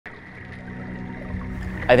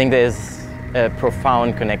I think there's a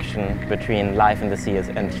profound connection between life in the sea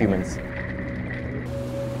and humans.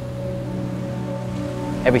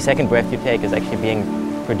 Every second breath you take is actually being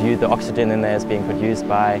produced, the oxygen in there is being produced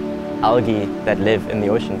by algae that live in the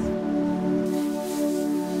oceans.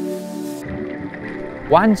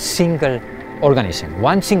 One single organism,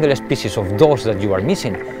 one single species of those that you are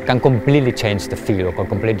missing can completely change the field or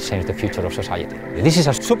completely change the future of society. This is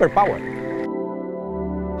a superpower.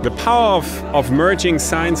 The power of merging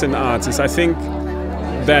science and arts is, I think,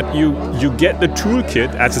 that you get the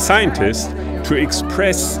toolkit as a scientist to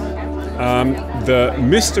express the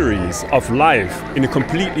mysteries of life in a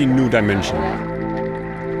completely new dimension.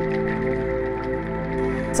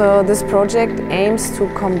 So this project aims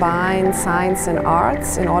to combine science and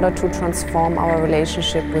arts in order to transform our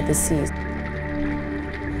relationship with the seas.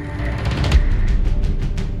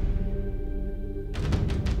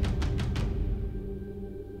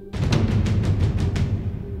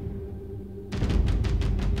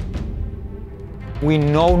 We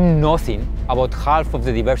know nothing about half of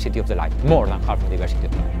the diversity of the life, more than half of the diversity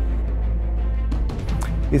of the life.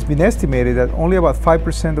 It's been estimated that only about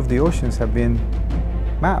 5% of the oceans have been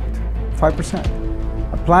mapped.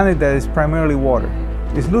 5%. A planet that is primarily water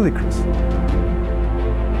is ludicrous.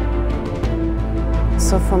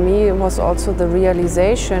 So for me it was also the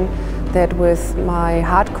realization that with my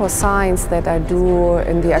hardcore science that I do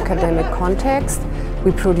in the academic context,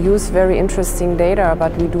 we produce very interesting data,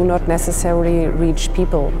 but we do not necessarily reach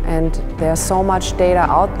people. And there's so much data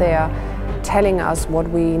out there telling us what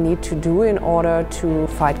we need to do in order to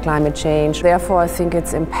fight climate change. Therefore, I think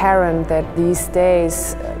it's apparent that these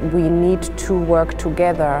days we need to work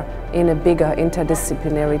together in a bigger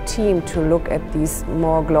interdisciplinary team to look at these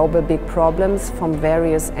more global big problems from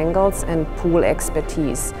various angles and pool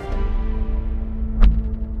expertise.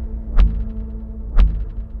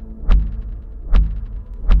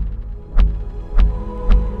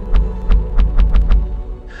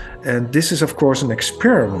 And this is, of course, an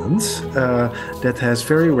experiment that has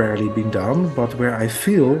very rarely been done, but where I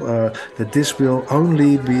feel that this will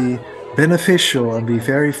only be beneficial and be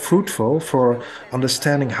very fruitful for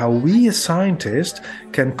understanding how we as scientists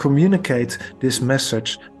can communicate this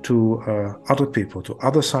message to other people, to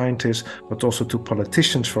other scientists, but also to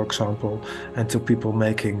politicians, for example, and to people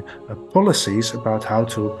making policies about how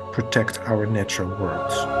to protect our natural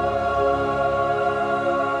worlds.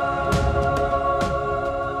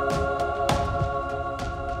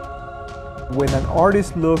 When an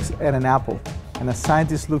artist looks at an apple and a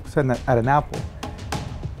scientist looks at an apple,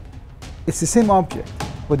 it's the same object,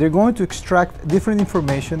 but they're going to extract different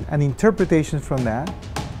information and interpretations from that.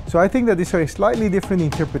 So I think that these are slightly different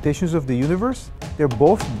interpretations of the universe. They're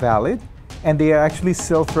both valid and they are actually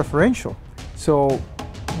self-referential. So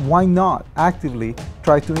why not actively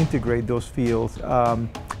try to integrate those fields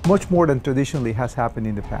much more than traditionally has happened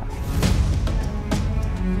in the past?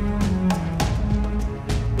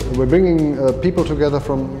 We're bringing people together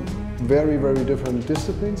from very, very different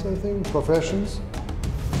disciplines, I think, professions.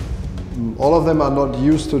 All of them are not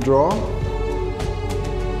used to draw.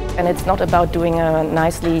 And it's not about doing a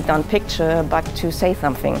nicely done picture, but to say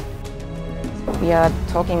something. We are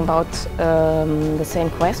talking about the same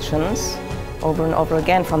questions over and over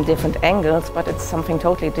again from different angles, but it's something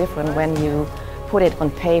totally different when you put it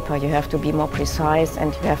on paper. You have to be more precise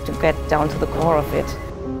and you have to get down to the core of it.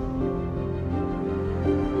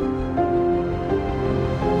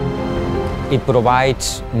 It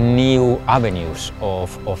provides new avenues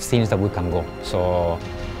of things that we can go. So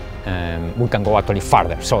we can go actually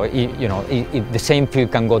farther. So the same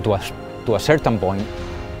field can go to a certain point.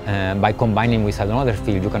 By combining with another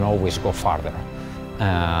field, you can always go farther.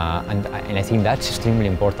 And I think that's extremely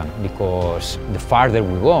important, because the farther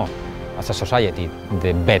we go as a society,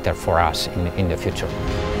 the better for us in the future.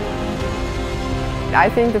 I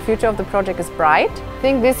think the future of the project is bright. I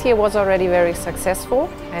think this year was already very successful,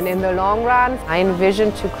 and in the long run I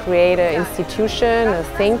envision to create an institution, a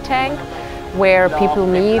think tank, where people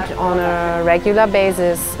meet on a regular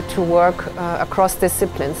basis to work across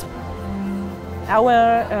disciplines.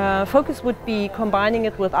 Our focus would be combining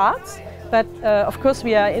it with arts, but of course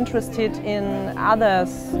we are interested in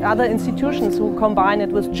other institutions who combine it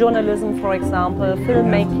with journalism, for example,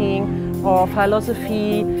 filmmaking or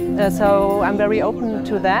philosophy. So I'm very open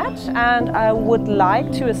to that, and I would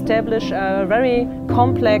like to establish a very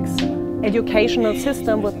complex educational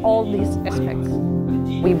system with all these aspects.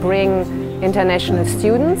 We bring international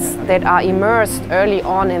students that are immersed early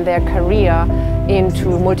on in their career into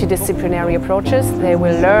multidisciplinary approaches. They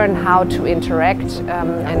will learn how to interact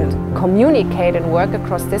and communicate and work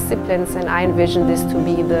across disciplines, and I envision this to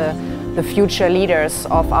be the future leaders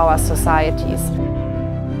of our societies.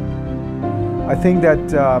 I think that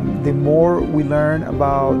the more we learn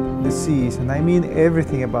about the seas, and I mean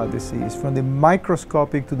everything about the seas, from the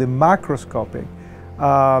microscopic to the macroscopic,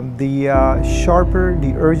 the sharper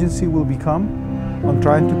the urgency will become on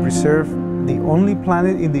trying to preserve the only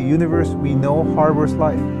planet in the universe we know harbors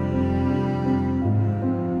life.